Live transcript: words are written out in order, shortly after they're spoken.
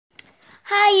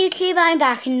Hi YouTube, I'm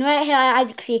back, and right here, as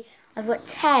you can see, I've got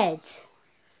Ted.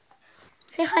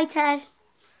 Say hi, Ted.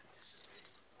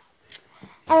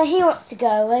 And he wants to go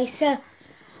away, so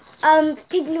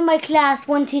people in my class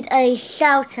wanted a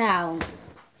shout out.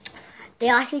 They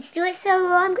asked me to do it, so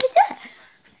I'm going to do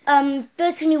it.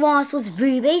 First one you asked was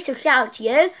Ruby, so shout out to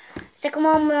you. Second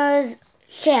one was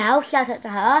Shell, shout out to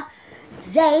her.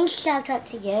 Zane, shout out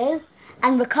to you.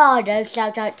 And Ricardo,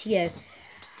 shout out to you.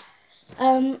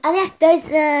 And yeah, those are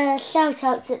the shout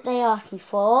outs that they asked me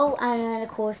for. And then of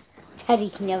course, Teddy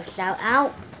can give a shout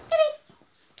out.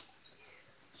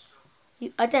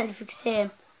 Teddy! I don't know if you can see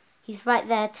him. He's right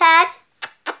there. Ted!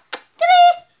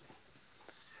 Teddy!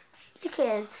 Look at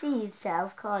him, see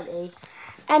himself, can't he?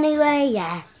 Anyway,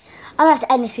 yeah. I'm going to have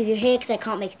to end this video here because I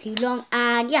can't make it too long.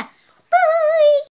 And yeah.